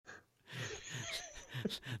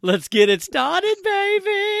Let's get it started, baby.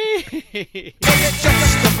 It's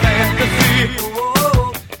just a fantasy.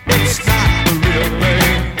 It's not the real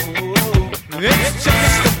thing. It's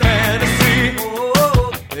just a fantasy.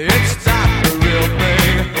 It's not the real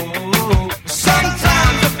thing.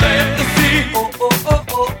 Sometimes a fantasy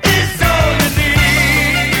is all you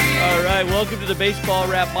need. All right, welcome to the Baseball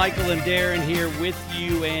Wrap. Michael and Darren here with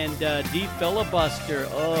you, and Deep Filibuster.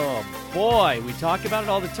 Oh, boy, we talk about it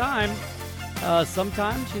all the time.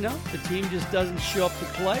 Sometimes, the team just doesn't show up to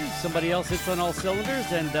play. Somebody else hits on all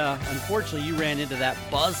cylinders, and unfortunately, you ran into that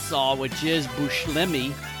buzzsaw, which is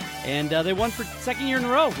Buscemi, and they won for second year in a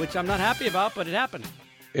row, which I'm not happy about, but it happened.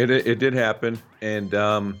 It did happen, and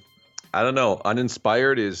I don't know.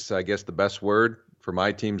 Uninspired is, I guess, the best word for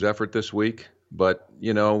my team's effort this week. But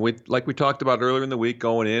like we talked about earlier in the week,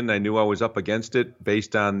 going in, I knew I was up against it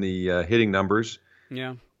based on the hitting numbers.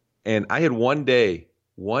 Yeah, and I had one day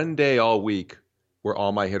all week where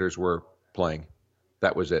all my hitters were playing.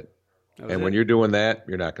 That was it. When you're doing that,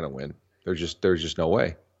 you're not going to win. There's just no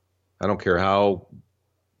way. I don't care how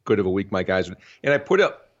good of a week my guys. And I put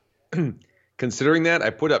up, considering that,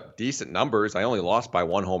 I put up decent numbers. I only lost by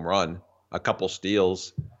 1 home run, a couple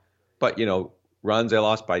steals, but runs I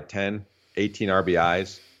lost by 10, 18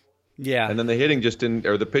 RBIs. Yeah. And then the hitting just didn't,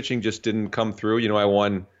 or the pitching just didn't come through. I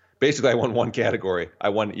won one category. I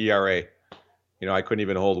won ERA. I couldn't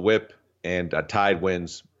even hold whip and tied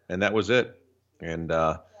wins, and that was it. And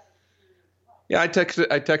I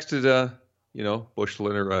texted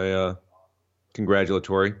Bushler a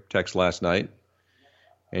congratulatory text last night,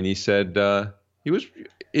 and he said he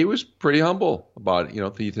was pretty humble about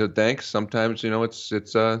it. He said thanks. Sometimes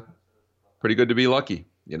it's pretty good to be lucky.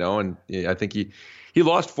 And I think he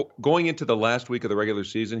lost going into the last week of the regular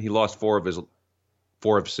season. He lost 4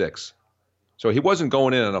 of 6. So he wasn't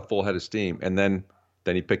going in on a full head of steam, and then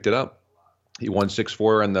he picked it up. He won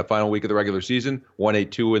 6-4 in the final week of the regular season, won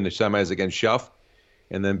 8-2 in the semis against Schuff,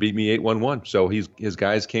 and then beat me 8-1-1. So his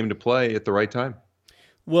guys came to play at the right time.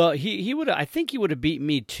 Well, he would. I think he would have beat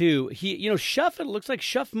me too. Schuff. It looks like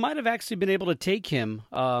Schuff might have actually been able to take him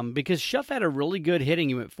because Schuff had a really good hitting.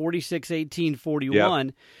 He went 46, 18, 41,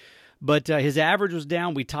 yep. But his average was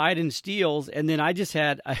down. We tied in steals, and then I just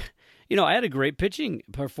had. I had a great pitching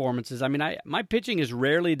performances. I mean, my pitching has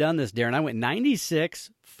rarely done this, Darren. I went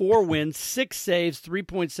 96, 4 wins, 6 saves,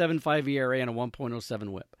 3.75 ERA, and a 1.07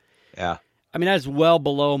 whip. Yeah. I mean, that's well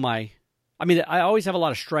below my – I always have a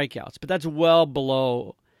lot of strikeouts, but that's well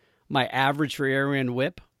below my average for ERA and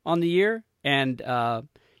whip on the year. And, 4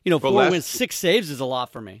 wins, 6 saves is a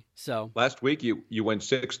lot for me. So last week you went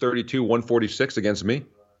 632, 146 against me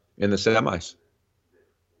in the semis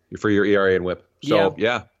for your ERA and whip. So,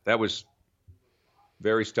 yeah. That was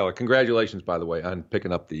very stellar. Congratulations, by the way, on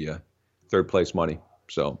picking up the third place money.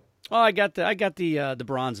 So, well, I got the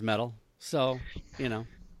bronze medal. So, you'll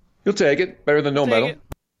take it. Better than no medal.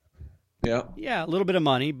 Yeah, a little bit of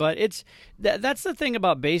money, but that's the thing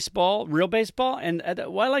about baseball, real baseball, and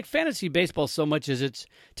why I like fantasy baseball so much is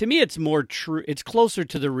to me it's more true. It's closer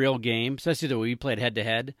to the real game, especially the way we played head to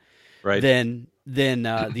head, right? Than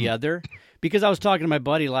the other. Because I was talking to my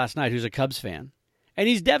buddy last night, who's a Cubs fan. And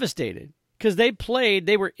he's devastated because they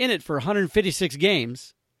were in it for 156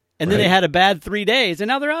 games, and then they had a bad 3 days, and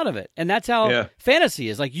now they're out of it. And that's how fantasy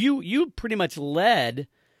is. Like you pretty much led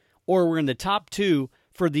or were in the top 2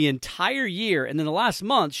 for the entire year, and then the last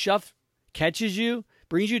month, Schuff catches you,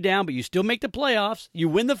 brings you down, but you still make the playoffs. You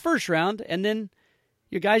win the first round, and then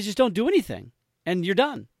your guys just don't do anything, and you're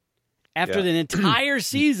done after an entire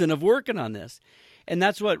season of working on this. And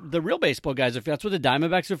that's what the real baseball guys are feeling. That's what the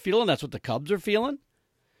Diamondbacks are feeling. That's what the Cubs are feeling.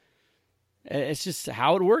 It's just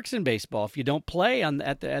how it works in baseball. If you don't play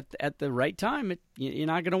at the right time, you're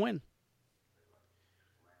not going to win.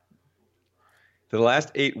 For the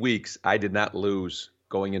last 8 weeks, I did not lose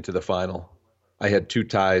going into the final. I had 2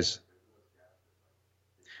 ties.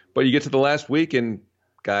 But you get to the last week, and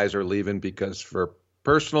guys are leaving because for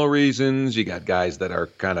personal reasons. You got guys that are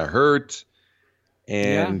kind of hurt.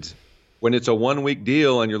 And when it's a 1 week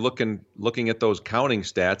deal and you're looking at those counting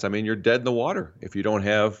stats, I mean, you're dead in the water if you don't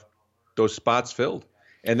have those spots filled.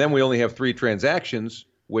 And then we only have 3 transactions,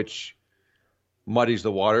 which muddies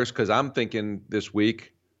the waters because I'm thinking this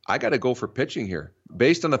week, I got to go for pitching here.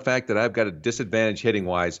 Based on the fact that I've got a disadvantage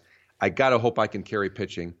hitting-wise, I got to hope I can carry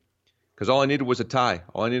pitching because all I needed was a tie.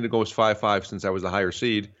 All I needed to go was 5-5 since I was the higher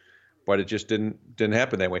seed, but it just didn't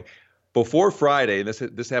happen that way. Before Friday, and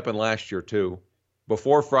this happened last year too,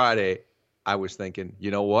 before Friday, I was thinking,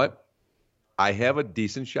 you know what? I have a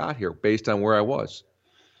decent shot here based on where I was.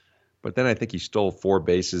 But then I think he stole 4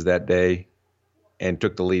 bases that day and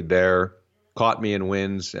took the lead there. caught me in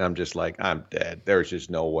wins, and I'm just like, I'm dead. There's just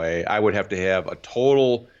no way. I would have to have a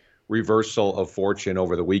total reversal of fortune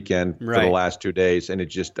over the weekend for the last 2 days, and it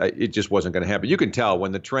just wasn't going to happen. You can tell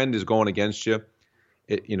when the trend is going against you.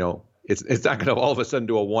 It's not going to all of a sudden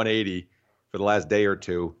do a 180 for the last day or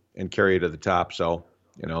two and carry you to the top. So,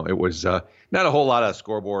 it was not a whole lot of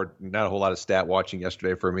scoreboard, not a whole lot of stat watching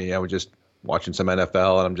yesterday for me. I was just watching some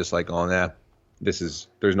NFL, and I'm just like, oh, nah, there's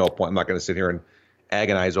no point. I'm not going to sit here and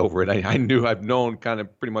agonize over it. I've known kind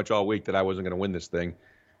of pretty much all week that I wasn't going to win this thing.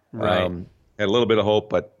 Right. Had a little bit of hope,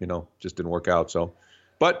 but, just didn't work out. So,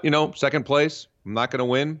 but, second place, I'm not going to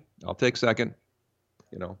win. I'll take second,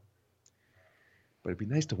 but it'd be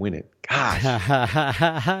nice to win it. Gosh.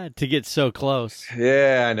 To get so close.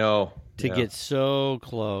 Yeah, I know. To get so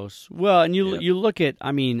close. Well, and you look at,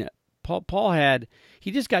 Paul he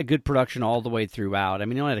just got good production all the way throughout.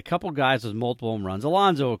 He only had a couple guys with multiple home runs.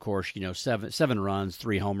 Alonso, of course, seven runs,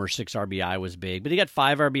 3 homers, 6 RBI was big. But he got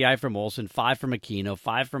 5 RBI from Olson, 5 from Aquino,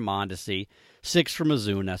 5 from Mondesi, 6 from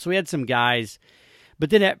Ozuna. So he had some guys. But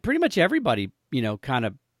then pretty much everybody, kind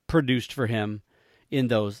of produced for him in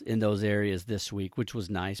those areas this week, which was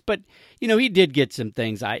nice. But, he did get some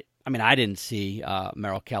things. I didn't see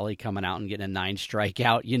Merrill Kelly coming out and getting a 9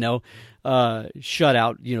 strikeout,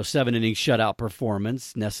 shutout, 7 innings shutout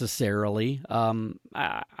performance necessarily.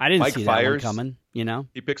 I didn't Mike see Fiers, that one coming,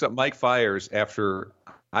 He picks up Mike Fiers after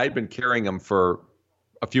I'd been carrying him for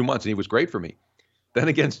a few months, and he was great for me. Then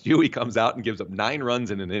against you, he comes out and gives up 9 runs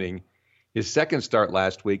in an inning. His second start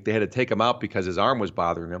last week, they had to take him out because his arm was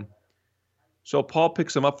bothering him. So Paul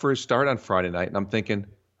picks him up for his start on Friday night, and I'm thinking,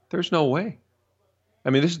 there's no way.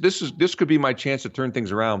 This could be my chance to turn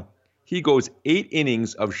things around. He goes 8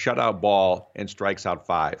 innings of shutout ball and strikes out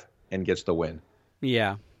 5 and gets the win.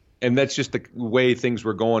 Yeah. And that's just the way things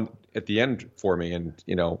were going at the end for me. And,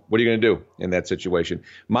 what are you going to do in that situation?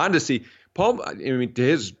 Mondesi, Paul,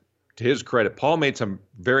 to his credit, Paul made some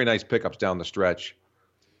very nice pickups down the stretch.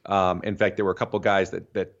 In fact, there were a couple of guys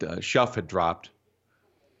that Schuff had dropped.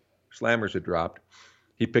 Slammers had dropped.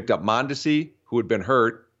 He picked up Mondesi, who had been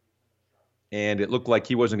hurt. And it looked like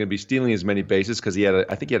he wasn't going to be stealing as many bases because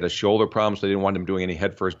I think he had a shoulder problem, so they didn't want him doing any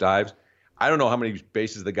headfirst dives. I don't know how many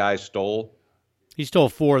bases the guy stole. He stole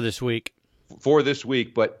 4 this week. 4 this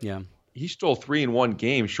week, but yeah, he stole 3 in one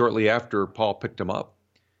game shortly after Paul picked him up.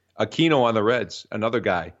 Aquino on the Reds, another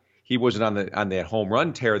guy. He wasn't on the home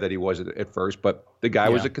run tear that he was at first, but the guy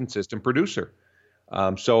was a consistent producer.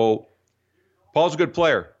 So Paul's a good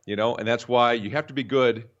player, and that's why you have to be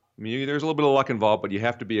good. There's a little bit of luck involved, but you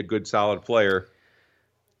have to be a good, solid player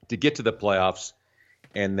to get to the playoffs.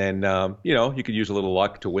 And then, you could use a little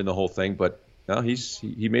luck to win the whole thing. But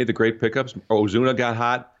he made the great pickups. Ozuna got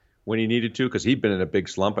hot when he needed to because he'd been in a big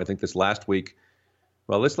slump. I think this last week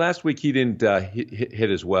he didn't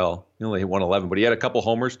hit as well. He only hit 111, but he had a couple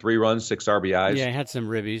homers, 3 runs, 6 RBIs. Yeah, he had some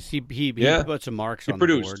ribbies. He put some marks on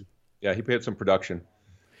produced. the board. Yeah, he had some production.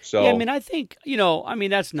 So yeah, I think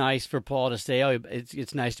that's nice for Paul to say. Oh,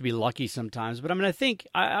 it's nice to be lucky sometimes. But I think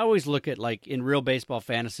I always look at, like, in real baseball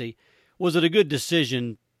fantasy, was it a good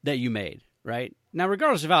decision that you made? Right now,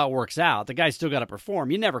 regardless of how it works out, the guy's still got to perform.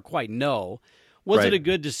 You never quite know. Was it a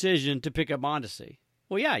good decision to pick up Mondesi?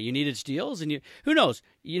 Well, yeah, you needed steals, and who knows?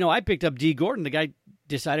 I picked up D. Gordon. The guy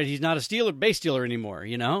decided he's not a base stealer anymore.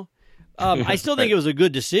 I still think it was a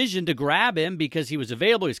good decision to grab him because he was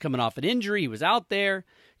available. He was coming off an injury. He was out there.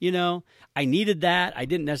 I needed that. I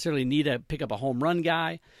didn't necessarily need to pick up a home run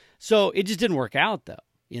guy. So it just didn't work out, though.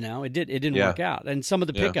 It didn't work out. And some of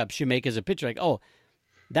the pickups you make as a pitcher, like, oh,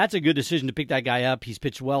 that's a good decision to pick that guy up. He's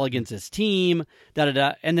pitched well against his team,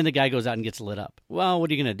 and then the guy goes out and gets lit up. Well, what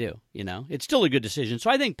are you going to do? It's still a good decision. So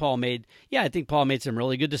I think Paul made some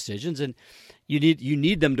really good decisions, and you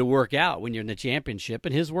need them to work out when you're in the championship,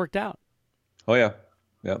 and his worked out. Oh yeah.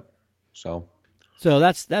 Yep. So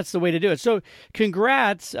that's the way to do it. So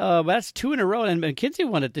congrats. That's 2 in a row. And McKenzie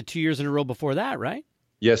won it the 2 years in a row before that, right?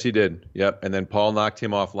 Yes, he did. Yep. And then Paul knocked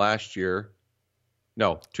him off last year.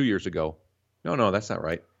 No, 2 years ago. No, that's not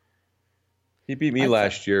right. He beat me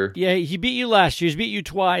last year. Yeah, he beat you last year. He's beat you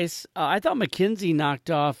twice. I thought McKenzie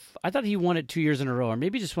knocked off. I thought he won it 2 years in a row, or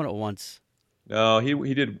maybe just won it once. No,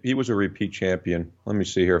 he did. He was a repeat champion. Let me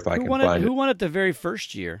see here if I can find it. Who won it the very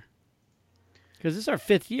first year? Because this is our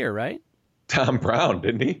 5th year, right? Tom Brown,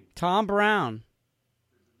 didn't he? Tom Brown.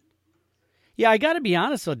 Yeah, I got to be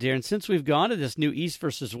honest, though, Darren. Since we've gone to this new East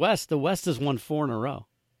versus West, the West has won 4 in a row.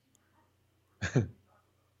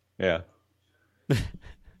 Yeah.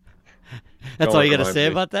 That's all you got to say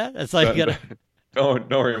about that? That's all you got to...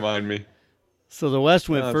 Don't remind me. So the West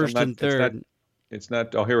went first and third. It's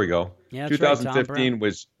not. Oh, here we go. Yeah, 2015 right,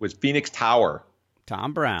 was Phoenix Tower.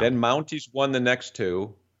 Tom Brown. Then Mounties won the next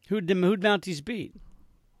two. Who'd Mounties beat?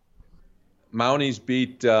 Mounties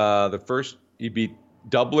beat the first. He beat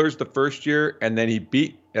Doublers the first year, and then he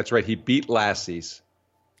beat. That's right. He beat Lassie's,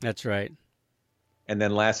 That's right. and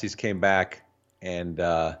then Lassie's came back and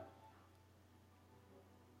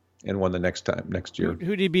won the next year.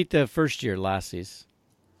 Who did he beat the first year, Lassie's?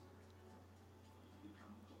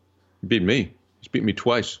 He beat me. He's beat me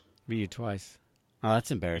twice. Beat you twice. Oh,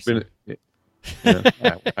 that's embarrassing. I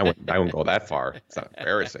wouldn't go that far. It's not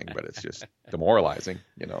embarrassing, but it's just demoralizing.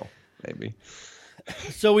 Maybe.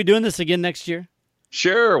 So we doing this again next year?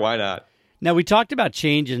 Sure, why not? Now, we talked about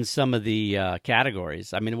changing some of the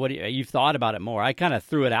categories. I mean, you've thought about it more. I kind of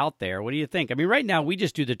threw it out there. What do you think? I mean, right now we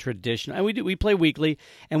just do the traditional, and we play weekly,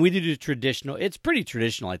 and we do the traditional. It's pretty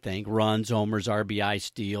traditional, I think. Runs, homers, RBI,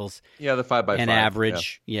 steals. Yeah, the 5x5 and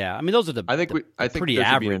average. Yeah. I mean, those are the. I think pretty there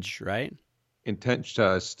should be average, right? Intense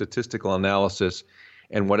statistical analysis,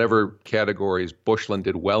 and whatever categories Bushland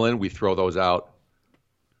did well in, we throw those out.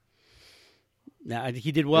 Now,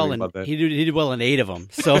 he did well he did well in 8 of them.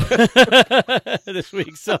 So this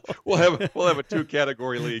week, so we'll have a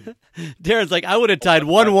 2-category league. Darren's like, I would have tied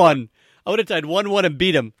 1-1. I would have tied 1-1 and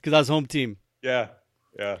beat him because I was home team. Yeah.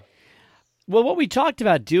 Well, what we talked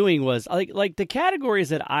about doing was like the categories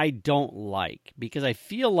that I don't like because I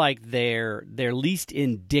feel like they're least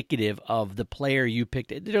indicative of the player you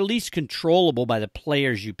picked. They're least controllable by the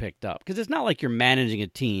players you picked up because it's not like you're managing a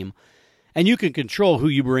team. And you can control who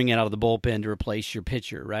you bring in out of the bullpen to replace your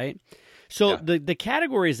pitcher, right? So the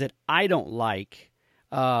categories that I don't like,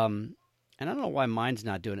 and I don't know why mine's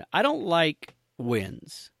not doing it. I don't like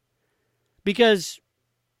wins because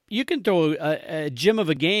you can throw a gem of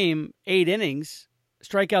a game, 8 innings,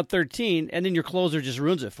 strike out 13, and then your closer just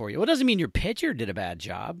ruins it for you. Well, it doesn't mean your pitcher did a bad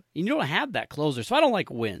job. You don't have that closer. So I don't like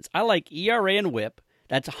wins. I like ERA and WHIP.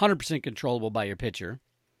 That's 100% controllable by your pitcher.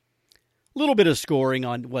 A little bit of scoring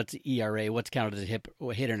on what's ERA, what's counted as a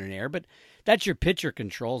hit and an error, but that's your pitcher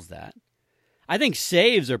controls that. I think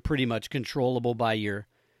saves are pretty much controllable by your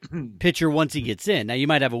pitcher once he gets in. Now, you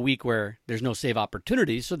might have a week where there's no save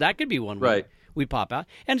opportunities, so that could be one way we pop out.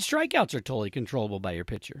 And strikeouts are totally controllable by your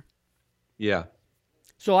pitcher. Yeah.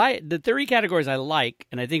 So the 3 categories I like,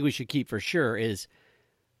 and I think we should keep for sure, is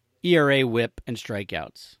ERA, WHIP, and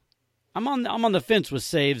strikeouts. I'm on the fence with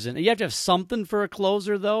saves, and you have to have something for a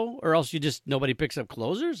closer though, or else nobody picks up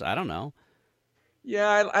closers. I don't know. Yeah,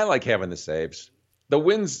 I like having the saves. The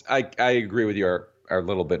wins, I agree with you, are a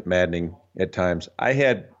little bit maddening at times. I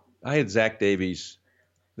had Zach Davies.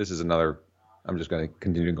 This is another. I'm just going to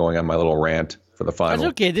continue going on my little rant for the final. That's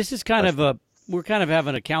okay. This is we're kind of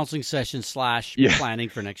having a counseling session / planning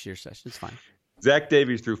for next year's session. It's fine. Zach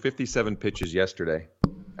Davies threw 57 pitches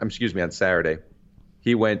on Saturday.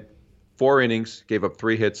 He went 4 innings, gave up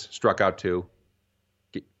 3 hits, struck out 2,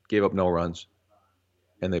 gave up no runs,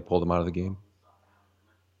 and they pulled him out of the game.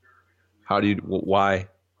 Why?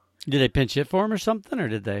 Did they pinch hit for him or something, or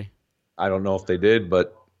did they? I don't know if they did,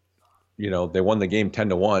 but, they won the game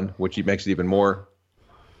 10-1, which makes it even more.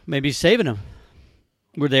 Maybe saving him.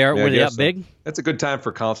 Were they up big? That's a good time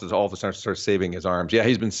for Collins to all of a sudden start saving his arms. Yeah,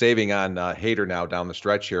 he's been saving on Hader now down the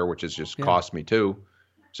stretch here, which has just cost me too.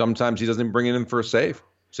 Sometimes he doesn't even bring it in for a save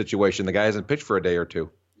situation. The guy hasn't pitched for a day or 2.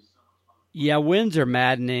 Yeah, wins are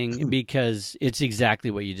maddening because it's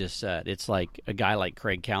exactly what you just said. It's like a guy like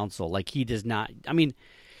Craig Counsell. Like he does not. I mean,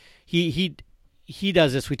 he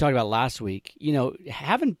does this. We talked about last week.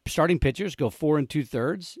 Having starting pitchers go 4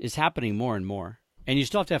 2/3 is happening more and more, and you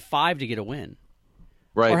still have to have 5 to get a win.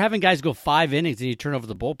 Right. Or having guys go 5 innings and you turn over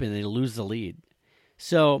the bullpen and they lose the lead.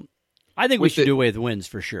 So I think we should do away with wins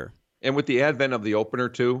for sure. And with the advent of the opener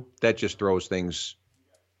too, that just throws things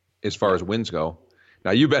as far as wins go.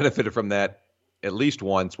 Now you benefited from that at least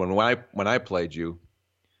once when I played you.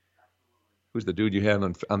 Who's the dude you had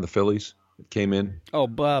on the Phillies that came in? Oh,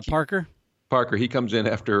 Parker. Parker. He comes in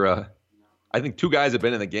after I think 2 guys have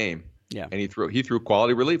been in the game. Yeah. And he threw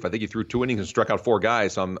quality relief. I think he threw 2 innings and struck out 4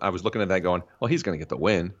 guys. So I was looking at that going, well, he's going to get the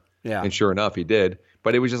win. Yeah. And sure enough, he did.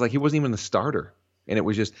 But it was just like he wasn't even the starter. And it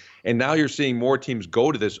was just, and now you're seeing more teams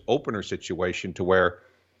go to this opener situation to where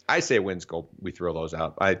I say wins go, we throw those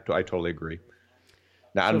out. I totally agree.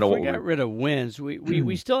 Now, I don't know what we got rid of wins.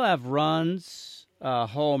 We still have runs,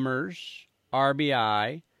 homers,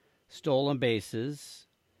 RBI, stolen bases,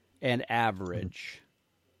 and average.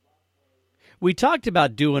 We talked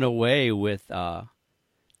about doing away with what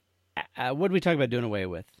did we talk about doing away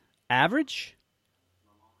with? Average?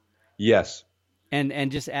 Yes.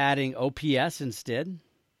 And just adding OPS instead?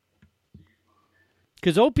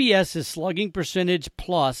 Because OPS is slugging percentage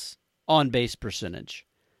plus on-base percentage.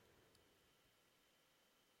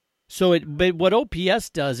 But what OPS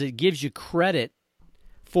does, it gives you credit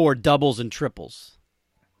for doubles and triples.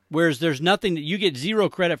 Whereas there's nothing that you get zero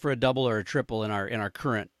credit for a double or a triple in our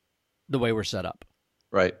current, the way we're set up.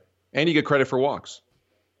 Right. And you get credit for walks.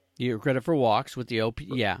 You get credit for walks with the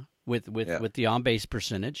with the on base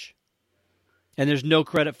percentage. And there's no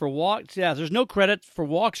credit for walks. Yeah, there's no credit for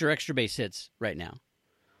walks or extra base hits right now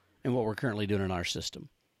in what we're currently doing in our system.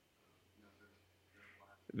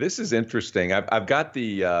 This is interesting. I've got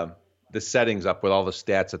the settings up with all the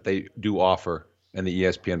stats that they do offer in the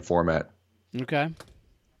ESPN format. Okay.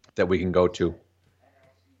 That we can go to.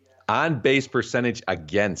 On base percentage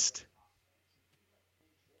against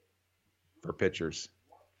for pitchers.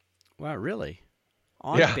 Wow, really?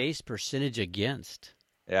 On base percentage against.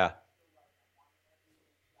 Yeah.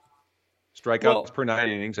 Strikeouts per 9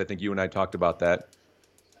 innings. I think you and I talked about that.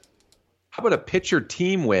 How about a pitcher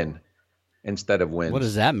team win instead of wins? What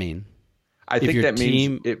does that mean? I think that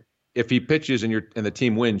means if he pitches and the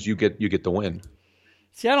team wins, you get the win.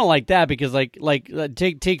 See, I don't like that because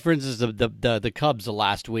take for instance the Cubs the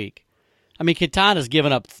last week. I mean, Quintana's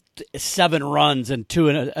given up 7 runs and 2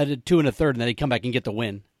 and a third, and then he'd come back and get the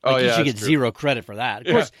win. You should get zero credit for that.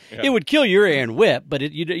 Of course, it would kill your air and whip, but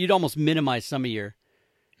you'd almost minimize some of your.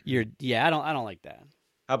 I don't like that.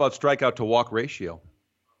 How about strikeout to walk ratio?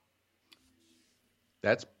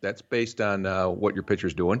 That's based on what your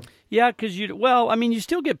pitcher's doing. Yeah, because you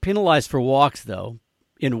still get penalized for walks though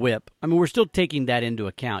in whip. I mean, we're still taking that into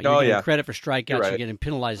account. You're getting credit for strikeouts. Right. You're getting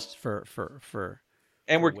penalized for.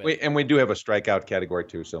 And we do have a strikeout category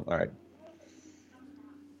too. So all right.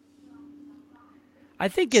 I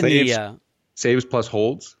think in saves plus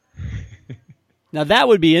holds. Now that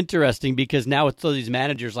would be interesting because now with all these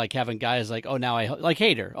managers like having guys like like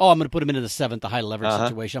Hader. I'm going to put him into the 7th, the high leverage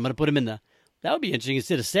situation. I'm going to put him in the. That would be interesting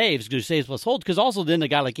instead of saves, do saves plus holds. Because also then a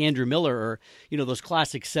guy like Andrew Miller or those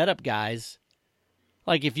classic setup guys.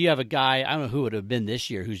 Like if you have a guy, I don't know who it would have been this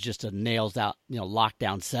year, who's just a nails out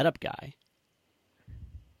lockdown setup guy.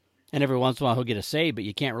 And every once in a while he'll get a save, but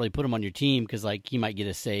you can't really put him on your team because like he might get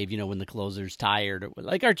a save, when the closer's tired. Or,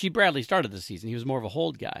 like Archie Bradley started the season, he was more of a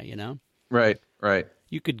hold guy, Right.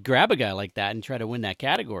 You could grab a guy like that and try to win that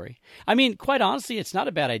category. I mean, quite honestly, it's not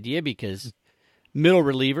a bad idea because middle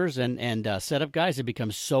relievers and setup guys have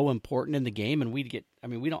become so important in the game, and we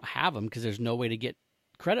don't have them because there's no way to get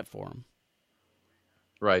credit for them.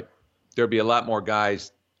 Right. There'd be a lot more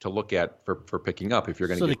guys to look at for picking up if you're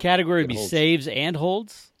going to. So the category would be saves and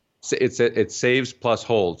holds. It's saves plus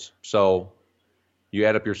holds. So you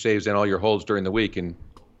add up your saves and all your holds during the week, and.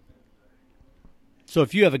 So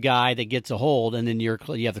if you have a guy that gets a hold and then you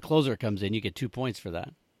have the closer that comes in, you get 2 points for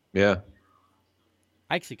that. Yeah.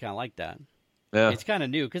 I actually kind of like that. Yeah. It's kind of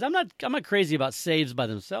new because I'm not crazy about saves by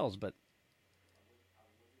themselves, but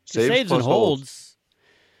saves and holds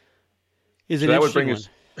is an interesting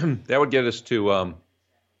one. That would get us to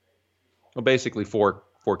basically four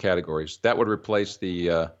categories. That would replace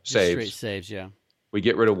the saves. Straight saves, yeah. We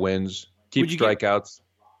get rid of wins, keep strikeouts.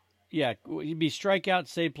 Yeah, it'd be strikeout,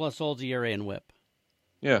 save plus holds, ERA, and whip.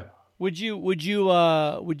 Yeah. Would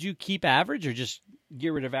you keep average or just get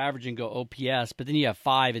rid of average and go OPS? But then you have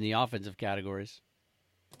 5 in the offensive categories.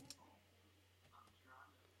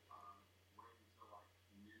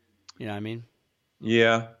 You know what I mean?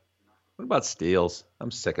 Yeah. What about steals?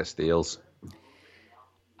 I'm sick of steals.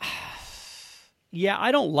 Yeah,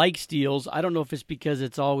 I don't like steals. I don't know if it's because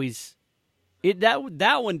it's always that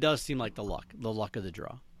one does seem like the luck of the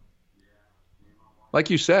draw. Like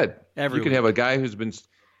you said, you could have a guy who's been,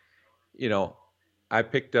 I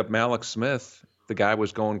picked up Malik Smith. The guy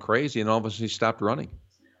was going crazy, and all of a sudden he stopped running.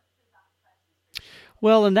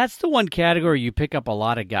 Well, and that's the one category you pick up a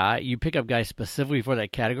lot of guys. You pick up guys specifically for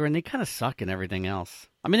that category, and they kind of suck in everything else.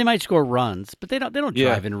 I mean, they might score runs, but they don't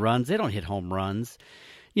drive in runs. They don't hit home runs.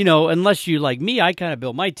 Unless you like me, I kind of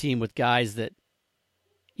built my team with guys that,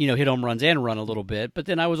 hit home runs and run a little bit. But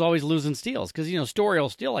then I was always losing steals because Story will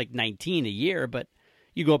steal like 19 a year, but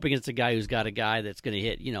you go up against a guy who's got a guy that's going to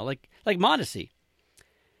hit, like Mondesi.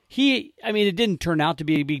 It didn't turn out to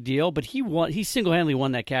be a big deal, but he single-handedly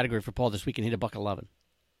won that category for Paul this week and hit $111.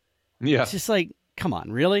 Yeah. It's just like, come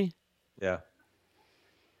on, really? Yeah.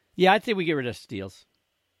 Yeah, I think we get rid of steals.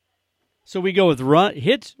 So we go with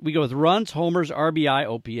hits, we go with runs, homers, RBI,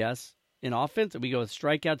 OPS in offense, and we go with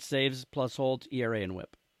strikeouts, saves, plus holds, ERA, and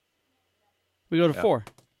whip. We go to 4.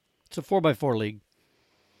 It's a 4x4 league.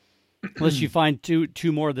 Unless you find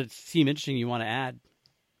two more that seem interesting you want to add.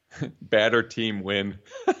 Batter team win.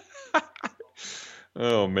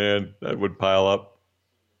 Oh, man, that would pile up.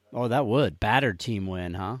 Oh, that would. Batter team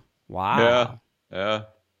win, huh? Wow. Yeah.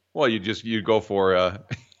 Well, you go for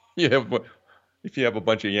if you have a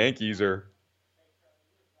bunch of Yankees or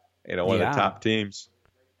one of Yeah. the top teams,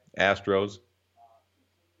 Astros.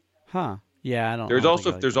 Huh. Yeah, I don't There's think also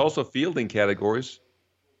I like there's that. also fielding categories.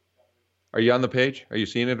 Are you on the page? Are you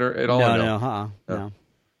seeing it at all? No, or no, No. no.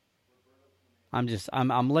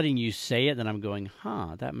 I'm letting you say it, then I'm going,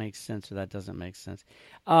 that makes sense or that doesn't make sense.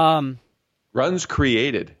 Runs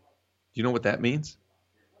created. Do you know what that means?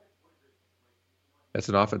 That's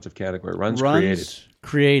an offensive category. Runs created.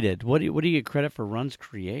 created. What do you get credit for runs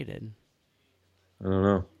created? I don't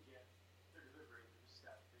know.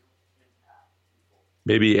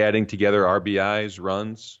 Maybe adding together RBIs,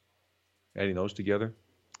 runs, adding those together.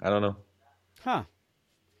 I don't know. Huh.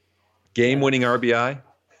 Game-winning RBI.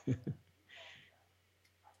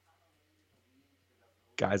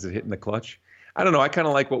 Guys that hit in the clutch. I don't know. I kind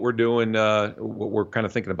of like what we're doing, what we're kind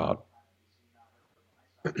of thinking about.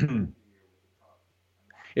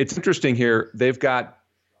 It's interesting here. They've got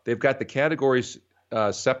the categories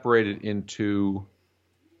separated into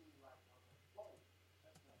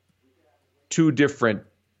two different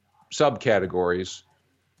subcategories.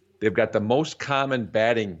 They've got the most common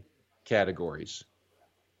batting categories,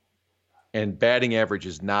 and batting average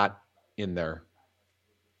is not in there.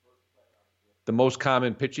 The most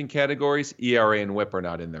common pitching categories, ERA and WHIP, are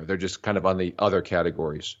not in there. They're just kind of on the other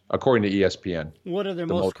categories, according to ESPN. What are the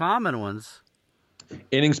most common ones?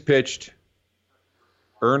 Innings pitched,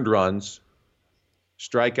 earned runs,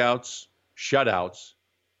 strikeouts, shutouts,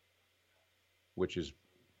 which is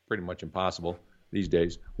pretty much impossible these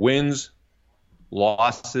days, wins,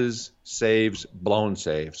 losses, saves, blown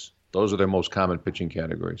saves. Those are their most common pitching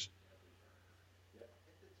categories.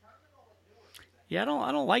 Yeah,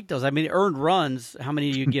 I don't like those. I mean, earned runs, how many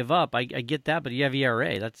you give up, I get that, but you have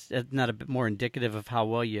ERA. That's not a bit more indicative of how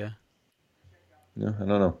well you. No, I don't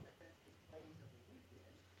know.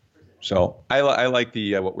 So I like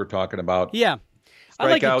the what we're talking about. Yeah, I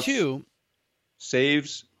like it Strikeouts, too.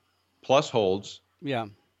 Saves plus holds, Yeah.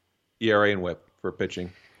 ERA and WHIP for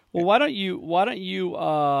pitching. Well, why don't you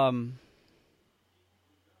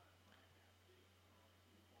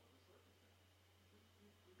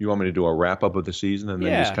You want me to do a wrap up of the season and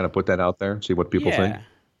then Yeah. just kind of put that out there and see what people think?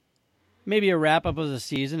 maybe a wrap up of the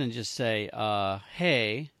season and just say,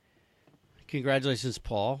 hey, congratulations,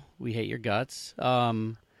 Paul. We hate your guts.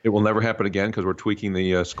 It will never happen again because we're tweaking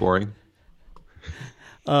the scoring.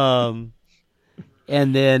 And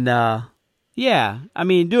then, I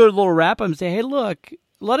mean, do a little wrap up and say, hey, look,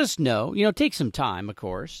 let us know. Take some time, of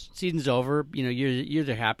course. Season's over. You're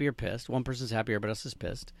either happy or pissed. One person's happy, everybody else is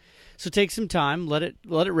pissed. So take some time. Let it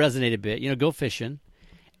resonate a bit. Go fishing,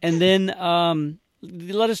 and then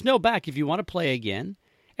let us know back if you want to play again.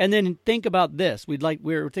 And then think about this. We're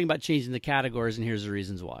thinking about changing the categories, and here's the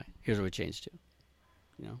reasons why. Here's what we changed to.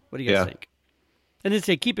 What do you guys think? And then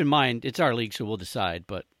say, keep in mind, it's our league, so we'll decide.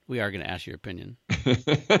 But we are going to ask your opinion.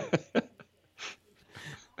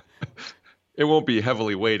 It won't be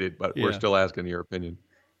heavily weighted, but we're Yeah. still asking your opinion.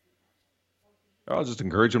 I'll just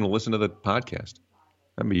encourage them to listen to the podcast.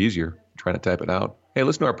 That'd be easier. Trying to type it out. Hey,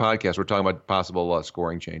 listen to our podcast. We're talking about possible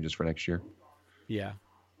scoring changes for next year. Yeah.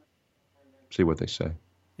 See what they say.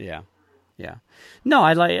 Yeah. No,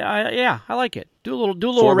 I like it. Do a little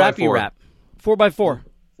 4x4. rappy rap. 4x4.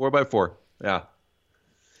 4x4. Yeah.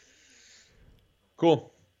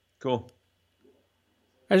 Cool.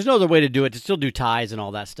 There's no other way to do it. To still do ties and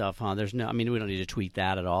all that stuff, huh? We don't need to tweak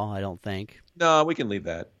that at all. I don't think. No, we can leave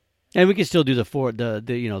that. And we can still do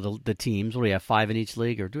the teams. What do we have? 5 in each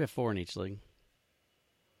league, or do we have 4 in each league?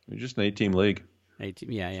 We're just an 8-team league. 8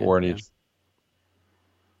 yeah. 4 in each.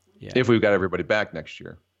 Yeah. If we've got everybody back next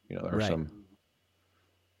year. There are Right. some.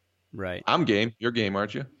 Right. I'm game. You're game,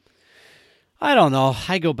 aren't you? I don't know.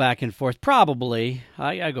 I go back and forth. Probably.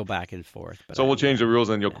 I go back and forth. But So we'll change the rules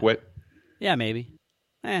and you'll quit. Yeah, maybe.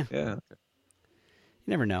 Yeah. You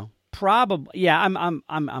never know. Probably. Yeah.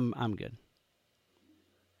 I'm good.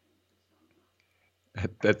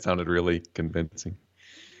 That sounded really convincing.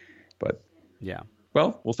 But Yeah.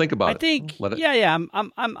 well, we'll think about it. I think. Let it- Yeah.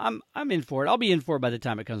 I'm in for it. I'll be in for it by the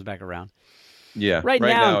time it comes back around. Yeah. Right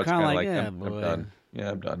now, I'm it's kinda kinda like, I'm boy. done.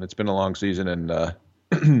 Yeah, I'm done. It's been a long season and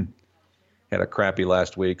had a crappy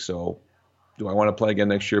last week. So do I want to play again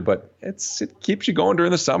next year? But it keeps you going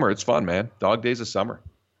during the summer. It's fun, man. Dog days of summer.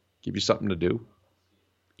 Give you something to do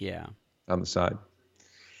Yeah. on the side.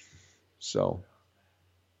 So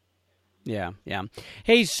Yeah.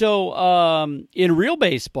 Hey, so in real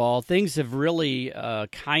baseball, things have really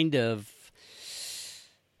kind of,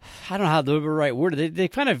 I don't know how the right word. They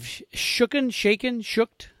kind of shaken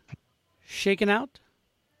out.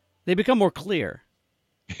 They become more clear.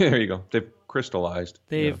 there you go. They've crystallized.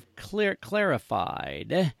 They've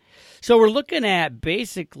clarified. So we're looking at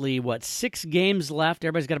basically, 6 games left?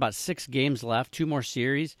 Everybody's got about 6 games left, 2 more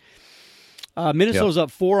series. Minnesota's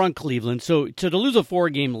up 4 on Cleveland. So to lose a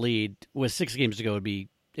 4-game lead with 6 games to go would be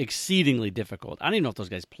exceedingly difficult. I don't even know if those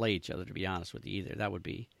guys play each other, to be honest with you, either. That'd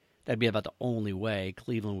be about the only way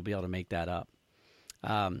Cleveland would be able to make that up.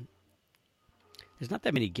 There's not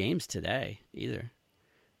that many games today either.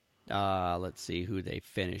 Let's see who they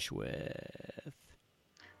finish with.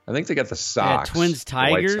 I think they got the Sox. Yeah, Twins,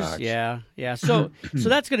 Tigers. Yeah. So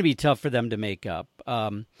that's going to be tough for them to make up.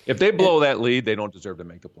 If they blow that lead, they don't deserve to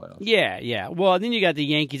make the playoffs. Yeah. Well, then you got the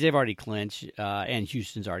Yankees. They've already clinched, and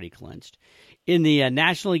Houston's already clinched. In the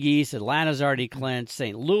National League East, Atlanta's already clinched.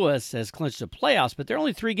 St. Louis has clinched the playoffs, but they're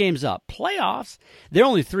only 3 games up. Playoffs, they're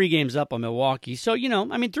only 3 games up on Milwaukee. So,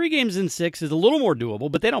 3 games in 6 is a little more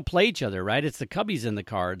doable, but they don't play each other, right? It's the Cubbies and the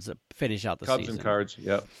Cards that finish out the Cubs season. and Cards,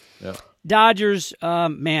 yep. Dodgers,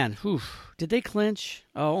 did they clinch?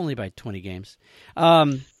 Oh, only by 20 games.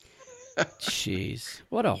 Jeez,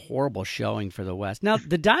 what a horrible showing for the West. Now,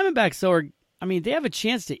 the Diamondbacks, though, they have a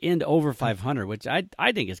chance to end over 500, which I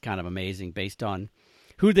think is kind of amazing based on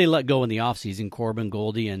who they let go in the offseason, Corbin,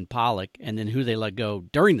 Goldie, and Pollock, and then who they let go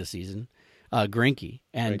during the season, Greinke,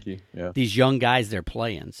 and these young guys they're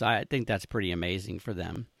playing. So I think that's pretty amazing for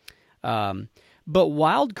them. But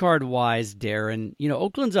wild card wise, Darren,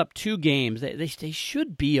 Oakland's up 2 games. They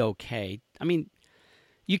should be okay.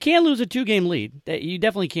 You can lose a 2-game lead. You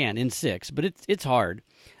definitely can in 6, but it's hard.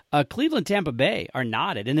 Cleveland, Tampa Bay are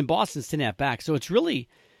knotted, and then Boston's 10.5 back. So it's really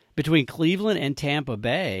between Cleveland and Tampa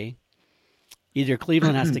Bay. Either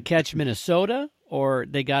Cleveland has to catch Minnesota, or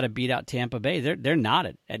they got to beat out Tampa Bay. They're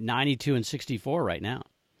knotted at 92 and 64 right now.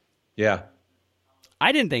 Yeah.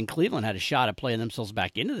 I didn't think Cleveland had a shot at playing themselves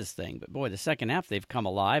back into this thing, but boy, the second half they've come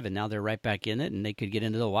alive, and now they're right back in it, and they could get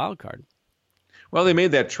into the wild card. Well, they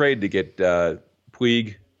made that trade to get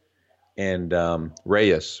Puig and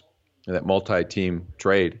Reyes. That multi-team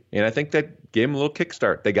trade. And I think that gave him a little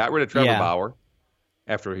kickstart. They got rid of Trevor Bauer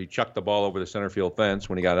after he chucked the ball over the center field fence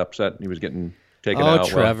when he got upset and he was getting taken out. Oh,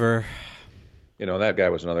 Trevor. Well, that guy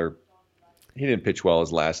was another – he didn't pitch well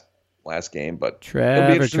his last game. But it'll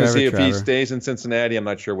be interesting to see if he stays in Cincinnati. I'm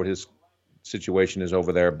not sure what his situation is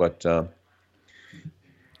over there. But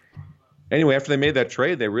anyway, after they made that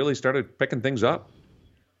trade, they really started picking things up.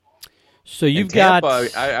 So you've Tampa,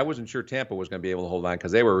 got. I wasn't sure Tampa was going to be able to hold on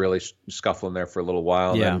because they were really scuffling there for a little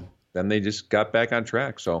while. Yeah. Then they just got back on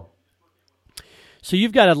track. So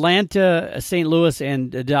you've got Atlanta, St. Louis,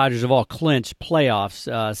 and the Dodgers have all clinched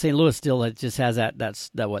playoffs. St. Louis still just has that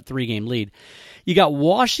 3-game lead. You got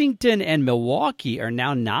Washington and Milwaukee are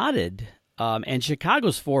now knotted, and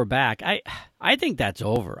Chicago's 4 back. I think that's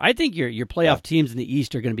over. I think your playoff teams in the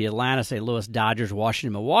East are going to be Atlanta, St. Louis, Dodgers,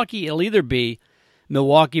 Washington, Milwaukee. It'll either be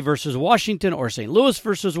Milwaukee versus Washington or St. Louis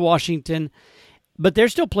versus Washington, but they're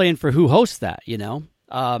still playing for who hosts that,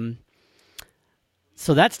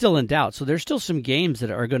 so that's still in doubt. So there's still some games that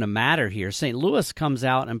are going to matter here. St. Louis comes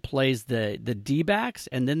out and plays the D-backs,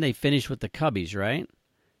 and then they finish with the Cubbies, right?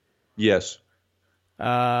 Yes.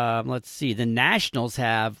 Let's see. The Nationals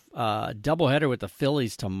have a doubleheader with the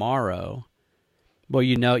Phillies tomorrow. Well,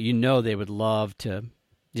 they would love to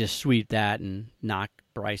just sweep that and knock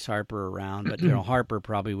Bryce Harper around, but Harper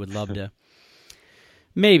probably would love to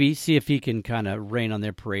maybe see if he can kind of rain on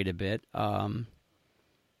their parade a bit.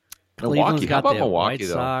 Cleveland's got the White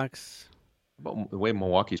Sox. How about the way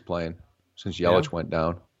Milwaukee's playing since Yelich went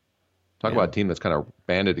down? Talk about a team that's kind of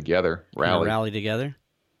banded together, rally together.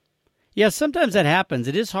 Yeah, sometimes that happens.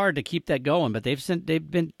 It is hard to keep that going, but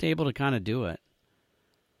they've been able to kind of do it.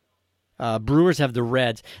 Brewers have the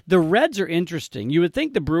Reds. The Reds are interesting. You would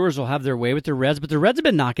think the Brewers will have their way with the Reds, but the Reds have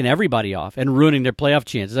been knocking everybody off and ruining their playoff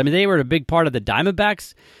chances. They were a big part of the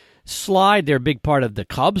Diamondbacks slide. They're a big part of the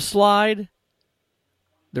Cubs slide.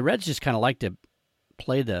 The Reds just kind of like to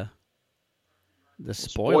play the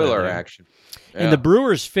spoiler action. Yeah. And the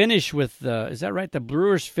Brewers finish with is that right? The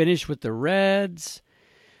Brewers finish with the Reds.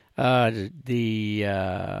 The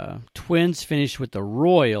Twins finish with the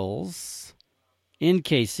Royals. In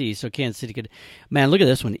KC, so Kansas City could. Man, look at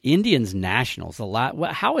this one. Indians Nationals.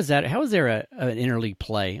 How is that? How is there an interleague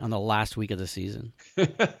play on the last week of the season?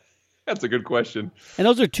 That's a good question. And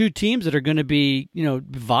those are 2 teams that are going to be,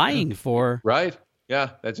 vying for. Right.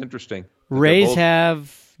 Yeah, that's interesting. Rays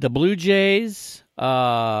have the Blue Jays.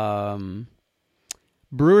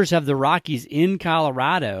 Brewers have the Rockies in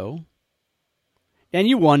Colorado. And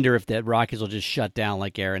you wonder if the Rockies will just shut down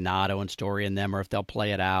like Arenado and Story and them, or if they'll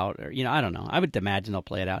play it out. Or I don't know. I would imagine they'll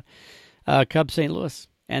play it out. Cubs, St. Louis.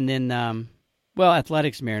 And then,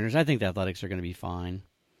 Athletics, Mariners. I think the Athletics are going to be fine.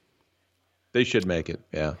 They should make it.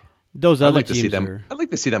 Yeah. Those I'd other like to see teams them. are I'd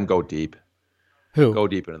like to see them go deep. who? Go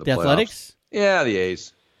deep into the The playoffs. Athletics? Yeah, the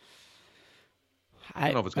A's. I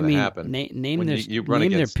don't know if it's gonna happen. Name When their you run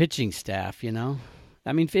name their against- pitching staff. You know,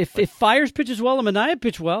 I mean, if Fires pitches well and Manaea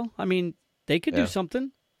pitch well, I mean, they could do Yeah.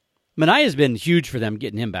 something. Manaea's been huge for them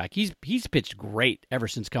getting him back. He's pitched great ever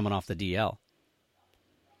since coming off the DL.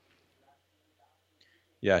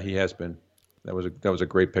 Yeah, he has been. That was a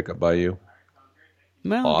great pickup by you.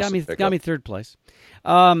 Well, Awesome got pickup. me third place.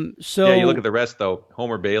 So Yeah, you look at the rest though.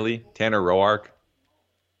 Homer Bailey, Tanner Roark,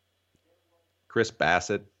 Chris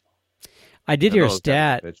Bassett. I did hear a those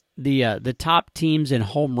guys stat. pitch. The top teams in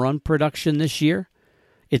home run production this year,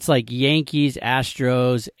 it's like Yankees,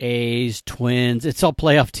 Astros, A's, Twins. It's all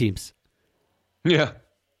playoff teams. Yeah.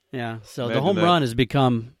 Yeah, so the Imagine home that. run has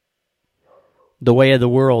become the way of the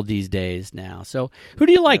world these days now. So who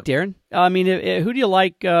do you like, Darren? I mean, who do you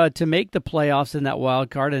like to make the playoffs in that wild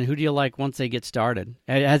card, and who do you like once they get started?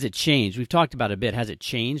 Has it changed? We've talked about it a bit. Has it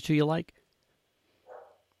changed who you like?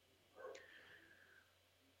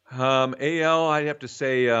 AL, I'd have to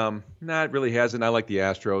say, nah, it really hasn't. I like the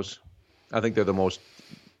Astros. I think they're the most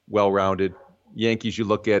well-rounded. Yankees, you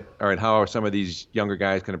look at, all right, how are some of these younger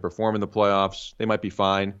guys going to perform in the playoffs? They might be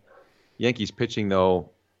fine. Yankees pitching,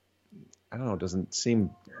 though, I don't know, it doesn't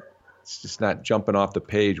seem, it's just not jumping off the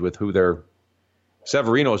page with who they're,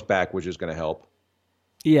 Severino's back, which is going to help.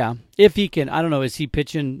 Yeah, if he can. I don't know. Is he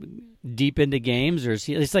pitching deep into games, or is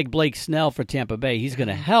he? It's like Blake Snell for Tampa Bay. He's going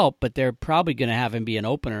to help, but they're probably going to have him be an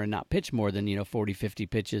opener and not pitch more than 40, 50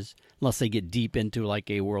 pitches, unless they get deep into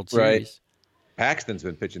like a World Series. Right. Paxton's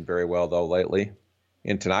been pitching very well though lately,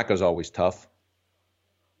 and Tanaka's always tough.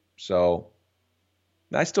 So,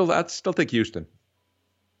 I'd still take Houston.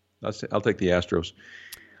 I'll take the Astros.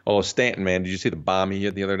 Oh, Stanton, man, did you see the bomb he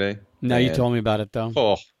hit the other day? No, you Man. told me about it though.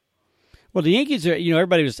 Oh, Well, the Yankees are,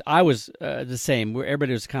 I was the same. Where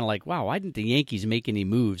everybody was kind of like, wow, why didn't the Yankees make any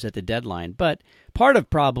moves at the deadline? But part of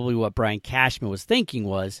probably what Brian Cashman was thinking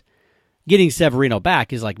was getting Severino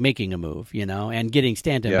back is like making a move, and getting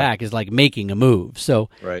Stanton Yeah. back is like making a move. So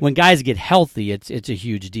Right. when guys get healthy, it's a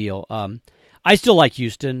huge deal. I still like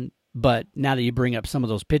Houston, but now that you bring up some of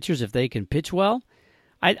those pitchers, if they can pitch well,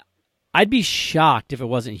 I'd be shocked if it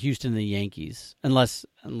wasn't Houston and the Yankees, unless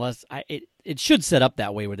it should set up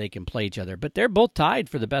that way where they can play each other. But they're both tied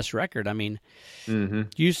for the best record. I mean,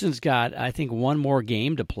 Houston's got, I think, one more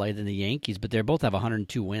game to play than the Yankees, but they both have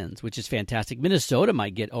 102 wins, which is fantastic. Minnesota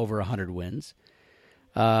might get over 100 wins.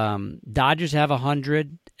 Dodgers have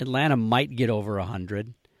 100. Atlanta might get over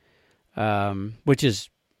 100, which is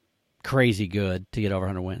crazy good to get over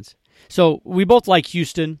 100 wins. So we both like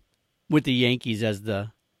Houston with the Yankees as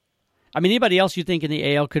the... I mean, anybody else you think in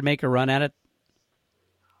the AL could make a run at it?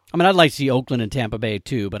 I mean, I'd like to see Oakland and Tampa Bay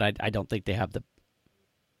too, but I don't think they have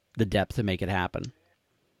the depth to make it happen.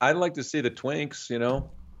 I'd like to see the Twinks,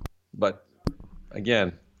 but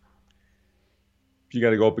again, if you got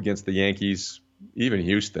to go up against the Yankees, even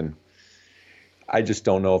Houston, I just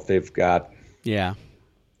don't know if they've got. Yeah.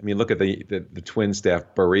 I mean, look at the Twin staff,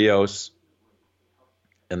 Barrios,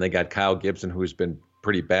 and they got Kyle Gibson, who's been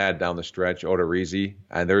pretty bad down the stretch, Odorizzi,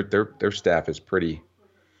 and their staff is pretty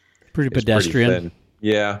pedestrian. Pretty thin.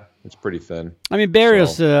 Yeah, it's pretty thin. I mean,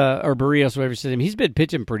 Barrios or Barrios, whatever you say, he's been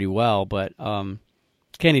pitching pretty well, but can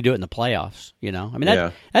he do it in the playoffs? I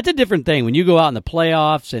mean, that's a different thing. When you go out in the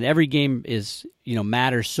playoffs and every game is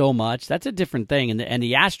matters so much, that's a different thing. And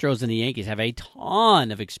the Astros and the Yankees have a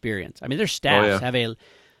ton of experience. I mean, their staffs have a.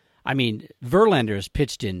 I mean, Verlander has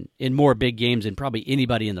pitched in more big games than probably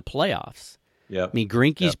anybody in the playoffs. Yeah, I mean,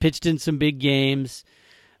 Greinke's pitched in some big games.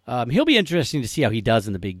 He'll be interesting to see how he does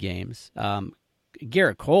in the big games.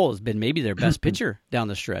 Garrett Cole has been maybe their best pitcher down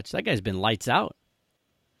the stretch. That guy's been lights out.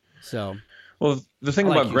 So, well, the thing I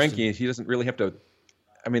like about Greinke Houston. is he doesn't really have to.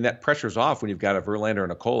 I mean, that pressure's off when you've got a Verlander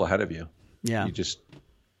and a Cole ahead of you. yeah.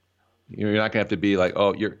 You're not gonna have to be like,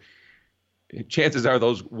 oh, chances are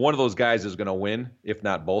one of those guys is gonna win, if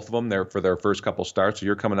not both of them. They're for their first couple starts, so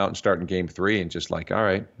you're coming out and starting game 3 and just like, all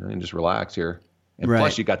right, and just relax here. And Right.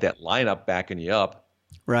 plus, you got that lineup backing you up.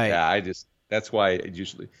 Right. Yeah, that's why it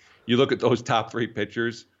usually you look at those top 3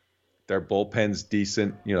 pitchers, their bullpen's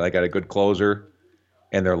decent. They got a good closer,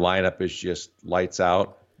 and their lineup is just lights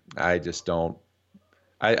out. I just don't.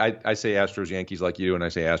 I say Astros, Yankees like you, and I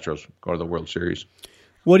say Astros go to the World Series.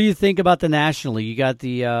 What do you think about the National League? You got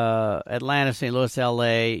the Atlanta, St. Louis,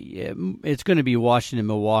 L.A. It's going to be Washington,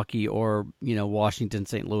 Milwaukee, or Washington,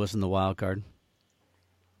 St. Louis in the wild card.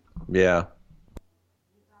 Yeah.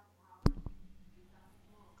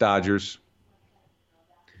 Dodgers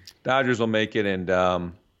will make it, and I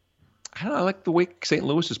don't know, I like the way St.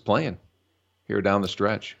 Louis is playing here down the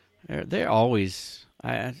stretch. They're always.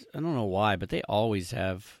 I don't know why, but they always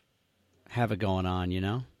have it going on. You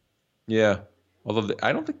know. Yeah. Although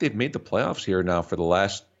I don't think they've made the playoffs here now for the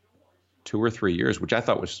last 2 or 3 years, which I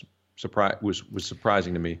thought was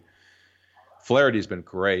surprising to me. Flaherty's been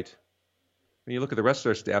great. When you look at the rest of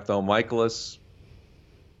their staff, though, Michaelis,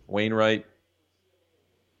 Wainwright,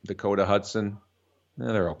 Dakota Hudson,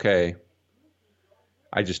 they're okay.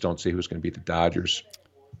 I just don't see who's going to beat the Dodgers.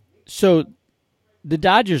 So the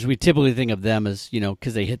Dodgers, we typically think of them as,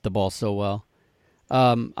 because they hit the ball so well.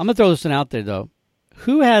 I'm going to throw this one out there, though.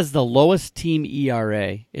 Who has the lowest team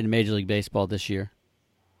ERA in Major League Baseball this year?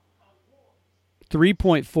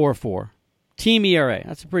 3.44. Team ERA.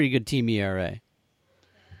 That's a pretty good team ERA.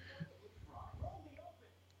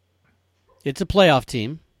 It's a playoff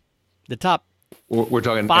team. The top We're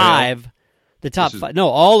talking five. NL? The top five. No,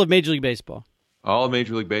 all of Major League Baseball. All of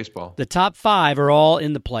Major League Baseball. The top 5 are all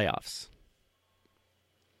in the playoffs.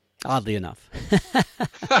 Oddly enough.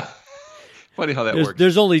 Funny how that works.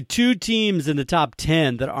 There's only 2 teams in the top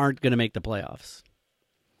 10 that aren't going to make the playoffs.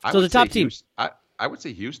 So the top team. I would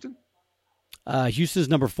say Houston. Houston's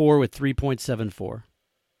number 4 with 3.74.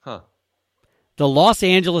 Huh. The Los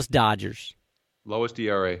Angeles Dodgers. Lowest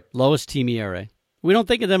ERA. Lowest team ERA. We don't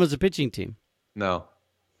think of them as a pitching team. No.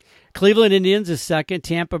 Cleveland Indians is second.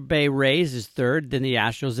 Tampa Bay Rays is third. Then the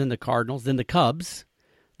Astros, then the Cardinals, then the Cubs,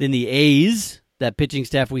 then the A's. That pitching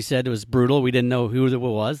staff we said was brutal. We didn't know who it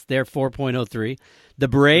was. They're 4.03. The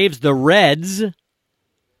Braves, the Reds,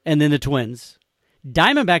 and then the Twins.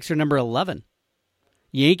 Diamondbacks are number 11.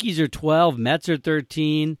 Yankees are 12. Mets are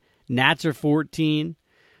 13. Nats are 14.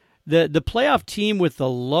 The playoff team with the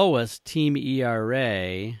lowest team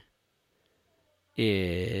ERA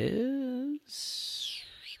is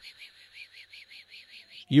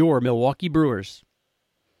your Milwaukee Brewers.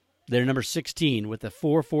 They're number 16 with a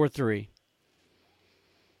 4.43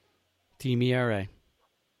 team ERA.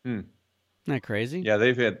 Isn't that crazy? Yeah,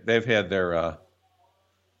 they've had their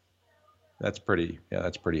that's pretty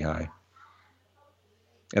high.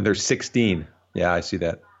 And they're 16. Yeah, I see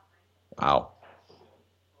that. Wow.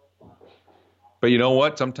 But you know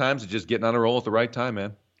what? Sometimes it's just getting on a roll at the right time,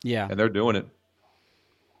 man. Yeah. And they're doing it.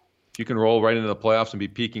 If you can roll right into the playoffs and be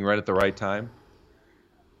peaking right at the right time.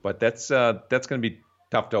 But that's going to be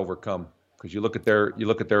tough to overcome because you look at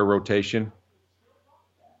their rotation.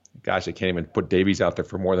 Gosh, they can't even put Davies out there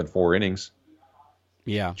for more than 4 innings.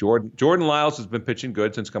 Yeah. Jordan Lyles has been pitching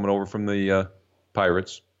good since coming over from the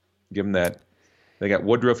Pirates. Give him that. They got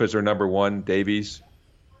Woodruff as their number 1, Davies,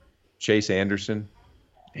 Chase Anderson,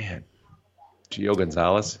 man, Gio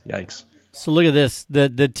Gonzalez. Yikes. So look at this.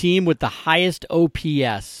 The team with the highest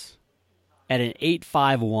OPS at an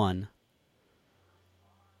 8.51.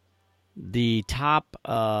 The top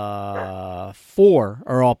 4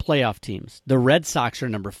 are all playoff teams. The Red Sox are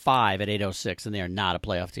number 5 at 8.06, and they are not a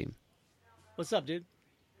playoff team. What's up, dude?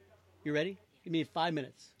 You ready? Give me 5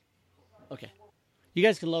 minutes. Okay. You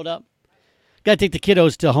guys can load up. Got to take the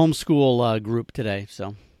kiddos to homeschool group today,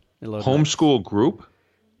 so they load up. Homeschool group?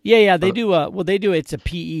 Yeah. They do. They do. It's a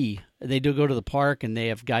PE. They do go to the park, and they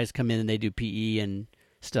have guys come in and they do PE and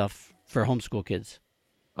stuff for homeschool kids.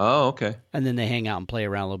 Oh, okay. And then they hang out and play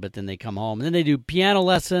around a little bit. Then they come home, and then they do piano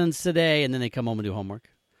lessons today, and then they come home and do homework.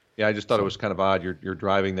 Yeah, I just thought it was kind of odd. You're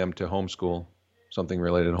driving them to homeschool, something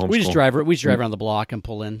related to homeschool. We just drive around the block and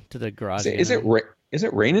pull in to the garage. Is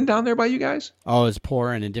it raining down there by you guys? Oh, it's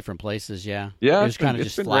pouring in different places. Yeah. Yeah, It's kind of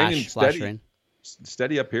just flash rain.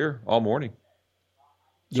 Steady up here all morning.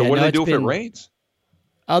 So Yeah, what do no, they do it's if it been- rains?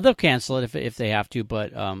 Oh, they'll cancel it if they have to,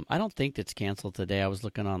 but I don't think it's canceled today. I was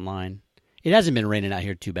looking online. It hasn't been raining out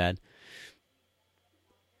here too bad.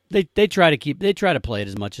 They try to play it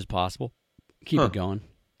as much as possible, keep it going.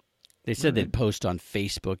 They said they'd post on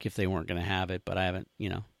Facebook if they weren't going to have it, but I haven't.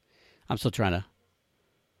 I'm still trying to.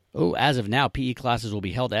 Oh, as of now, PE classes will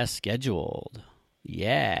be held as scheduled.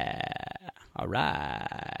 Yeah. All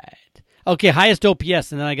right. Okay, highest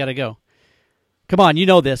OPS, and then I got to go. Come on, you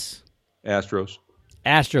know this. Astros.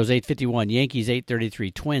 Astros 851, Yankees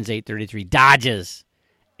 833, Twins 833, Dodgers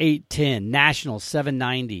 810, Nationals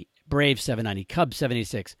 790, Braves 790, Cubs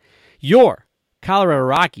 786, your Colorado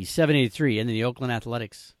Rockies 783, and then the Oakland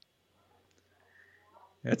Athletics.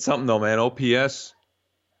 That's something though, man. OPS,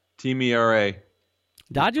 team ERA.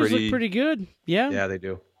 Dodgers look pretty good. Yeah. Yeah, they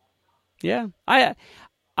do. Yeah. I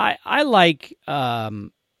like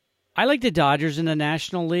the Dodgers in the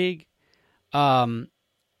National League. I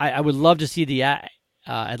would love to see the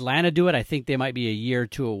Atlanta do it. I think they might be a year or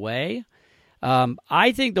two away.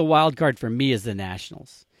 I think the wild card for me is the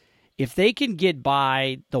Nationals. If they can get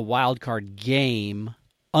by the wild card game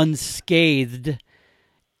unscathed,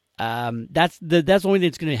 That's the only thing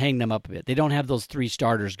that's going to hang them up a bit. They don't have those 3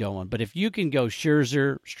 starters going. But if you can go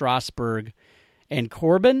Scherzer, Strasburg, and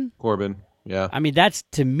Corbin, yeah. I mean, that's,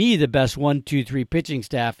 to me, the best 1, 2, 3 pitching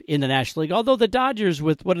staff in the National League. Although the Dodgers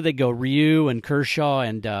with, what do they go, Ryu and Kershaw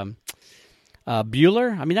and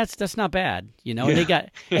Bueller? I mean, that's not bad, you know. Yeah.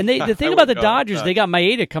 And the thing about the Dodgers, they got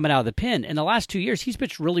Maeda coming out of the pen. In the last 2 years, he's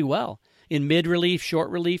pitched really well in mid relief, short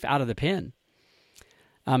relief, out of the pen.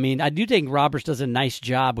 I mean, I do think Roberts does a nice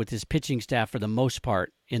job with his pitching staff for the most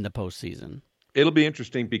part in the postseason. It'll be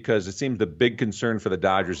interesting because it seems the big concern for the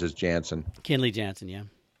Dodgers is Jansen. Kenley Jansen, yeah.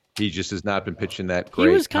 He just has not been pitching that great.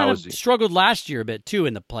 He was kind of struggled last year a bit, too,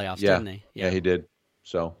 in the playoffs, didn't he? Yeah, he did.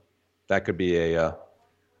 So that could be a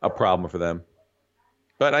problem for them.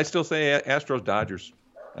 But I still say Astros, Dodgers.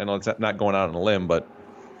 I know it's not going out on a limb, but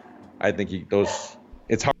I think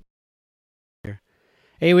it's hard.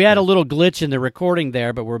 Hey, we had a little glitch in the recording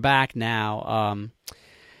there, but we're back now.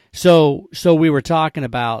 So we were talking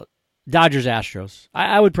about Dodgers Astros.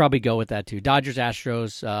 I would probably go with that too. Dodgers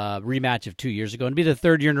Astros rematch of 2 years ago, and it'd be the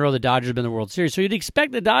 3rd year in a row the Dodgers have been in the World Series. So you'd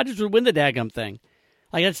expect the Dodgers would win the daggum thing.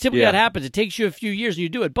 Like that's typically what happens. It takes you a few years and you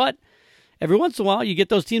do it, but every once in a while you get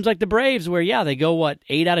those teams like the Braves where they go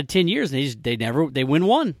 8 out of 10 years and they win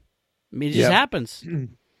one. I mean, it just happens.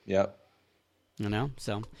 Yeah. You know,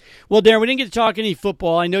 so. Well, Darren, we didn't get to talk any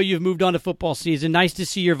football. I know you've moved on to football season. Nice to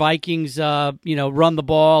see your Vikings, run the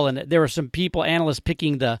ball. And there were some analysts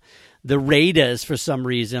picking the Raiders for some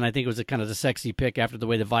reason. I think it was a kind of the sexy pick after the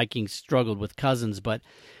way the Vikings struggled with Cousins. But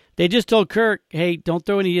they just told Kirk, hey, don't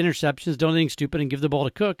throw any interceptions, don't do anything stupid, and give the ball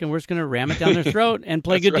to Cook, and we're just going to ram it down their throat and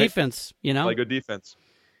play good defense, you know? Play good defense.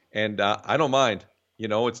 And I don't mind. You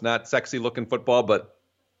know, it's not sexy-looking football, but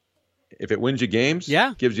if it wins you games,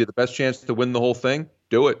 gives you the best chance to win the whole thing,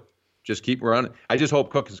 do it. Just keep running. I just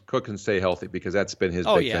hope Cook can stay healthy because that's been his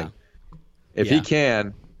big thing. If he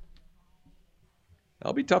can,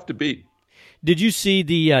 that'll be tough to beat. Did you see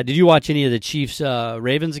did you watch any of the Chiefs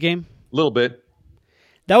Ravens game? A little bit.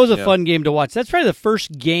 That was a fun game to watch. That's probably the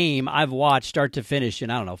first game I've watched start to finish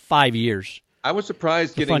in, 5 years. I was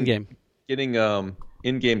surprised fun game. Getting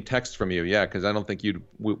in-game text from you, because I don't think you'd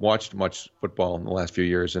watched much football in the last few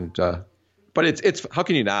years, and but it's how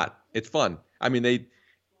can you not? It's fun. I mean, it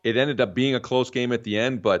ended up being a close game at the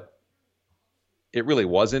end, but it really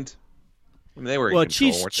wasn't. I mean, they were in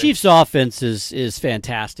control, Chiefs' offense is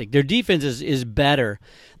fantastic. Their defense is better.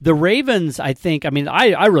 The Ravens, I think. I mean,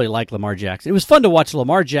 I really like Lamar Jackson. It was fun to watch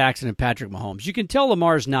Lamar Jackson and Patrick Mahomes. You can tell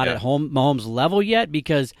Lamar's not at Mahomes' level yet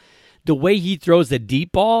because the way he throws the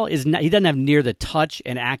deep ball he doesn't have near the touch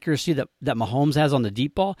and accuracy that Mahomes has on the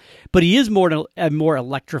deep ball, but he is a more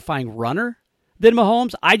electrifying runner than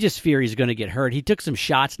Mahomes. I just fear he's going to get hurt. He took some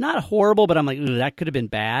shots, not horrible, but I'm like, that could have been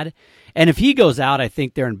bad. And if he goes out, I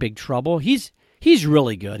think they're in big trouble. He's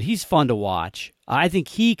really good. He's fun to watch. I think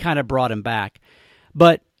he kind of brought him back.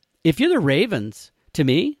 But if you're the Ravens, to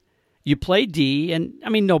me, you play D, and I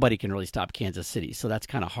mean nobody can really stop Kansas City, so that's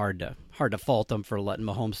kind of hard to fault them for letting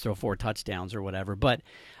Mahomes throw 4 touchdowns or whatever. But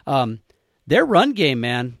their run game,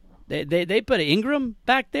 man, they put Ingram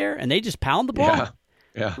back there and they just pound the ball.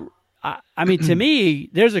 Yeah. I mean, to me,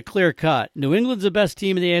 there's a clear cut. New England's the best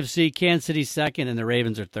team in the AFC, Kansas City's second, and the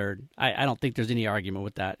Ravens are third. I don't think there's any argument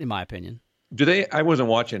with that, in my opinion. I wasn't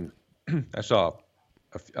watching. I saw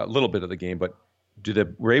a little bit of the game, but do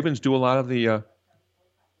the Ravens do a lot of the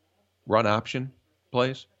run option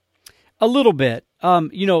plays? A little bit.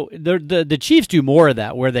 The Chiefs do more of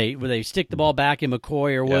that, where they stick the ball back in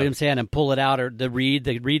McCoy or Williams' hand and pull it out, or the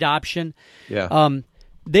read option. Yeah.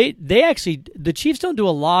 They actually, the Chiefs don't do a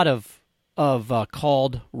lot of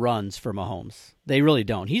called runs for Mahomes. They really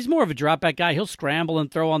don't. He's more of a drop back guy. He'll scramble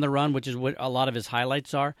and throw on the run, which is what a lot of his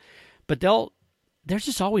highlights are. But there's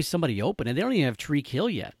just always somebody open, and they don't even have Tyreek Hill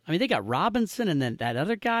yet. I mean, they got Robinson and then that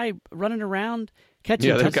other guy running around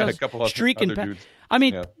catching touchdowns, got a couple of streaking. other dudes. I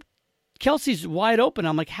mean, Kelsey's wide open.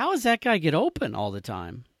 I'm like, how does that guy get open all the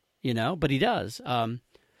time? But he does.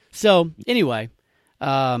 So anyway,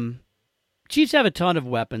 Chiefs have a ton of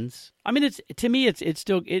weapons. I mean, it's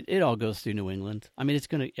still it all goes through New England. I mean,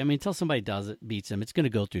 until somebody beats them, it's gonna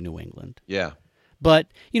go through New England. Yeah. But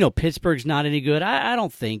Pittsburgh's not any good. I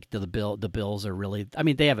don't think the Bills are really. I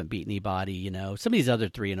mean, they haven't beat anybody. Some of these other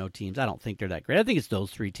 3-0 teams, I don't think they're that great. I think it's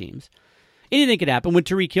those 3 teams. Anything could happen when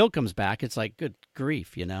Tyreek Hill comes back. It's like, good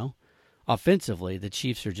grief, Offensively, the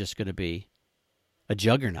Chiefs are just going to be a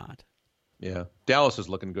juggernaut. Yeah, Dallas is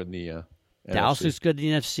looking good in the. Dallas NFC. is good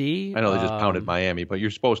in the NFC. I know they just pounded Miami, but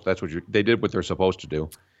you're supposed to. That's what they did. What they're supposed to do,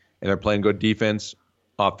 and they're playing good defense.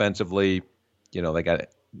 Offensively, they got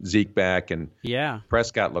Zeke back, and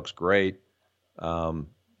Prescott looks great.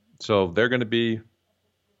 So they're going to be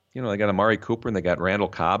they got Amari Cooper and they got Randall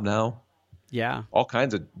Cobb now. Yeah. All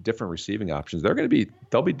kinds of different receiving options.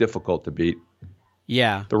 They'll be difficult to beat.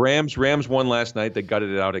 Yeah. The Rams won last night. They gutted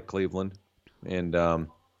it out at Cleveland. And I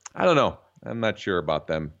don't know. I'm not sure about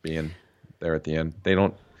them being there at the end. They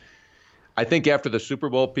don't. I think after the Super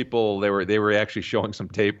Bowl, people they were actually showing some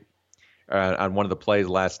tape on one of the plays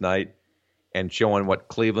last night and showing what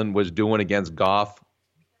Cleveland was doing against Goff,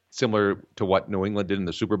 similar to what New England did in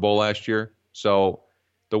the Super Bowl last year. So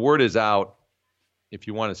the word is out. If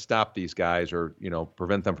you want to stop these guys or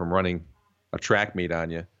prevent them from running a track meet on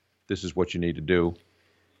you, this is what you need to do.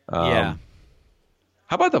 Yeah.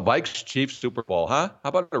 How about the Vikes Chiefs Super Bowl, huh? How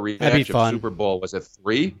about a rematch of Super Bowl? Was it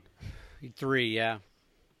 3? 3, yeah.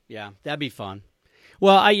 Yeah, that'd be fun.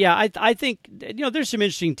 Well, I think there's some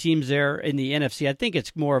interesting teams there in the NFC. I think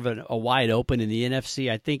it's more of a wide open in the NFC.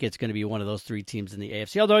 I think it's going to be one of those 3 teams in the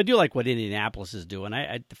AFC. Although I do like what Indianapolis is doing.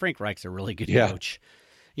 Frank Reich's a really good coach.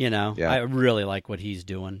 I really like what he's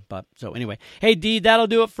doing. But so anyway, hey D, that'll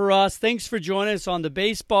do it for us. Thanks for joining us on the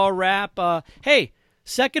baseball wrap. Hey,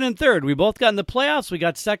 second and third, we both got in the playoffs. We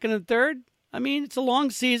got second and third. I mean, it's a long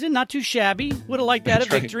season, not too shabby. Would have liked that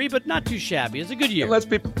victory, but not too shabby. It's a good year. It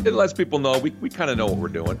lets people know we kind of know what we're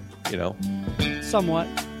doing, Somewhat.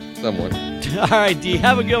 Somewhat. All right, D,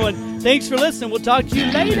 have a good one. Thanks for listening. We'll talk to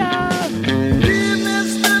you later.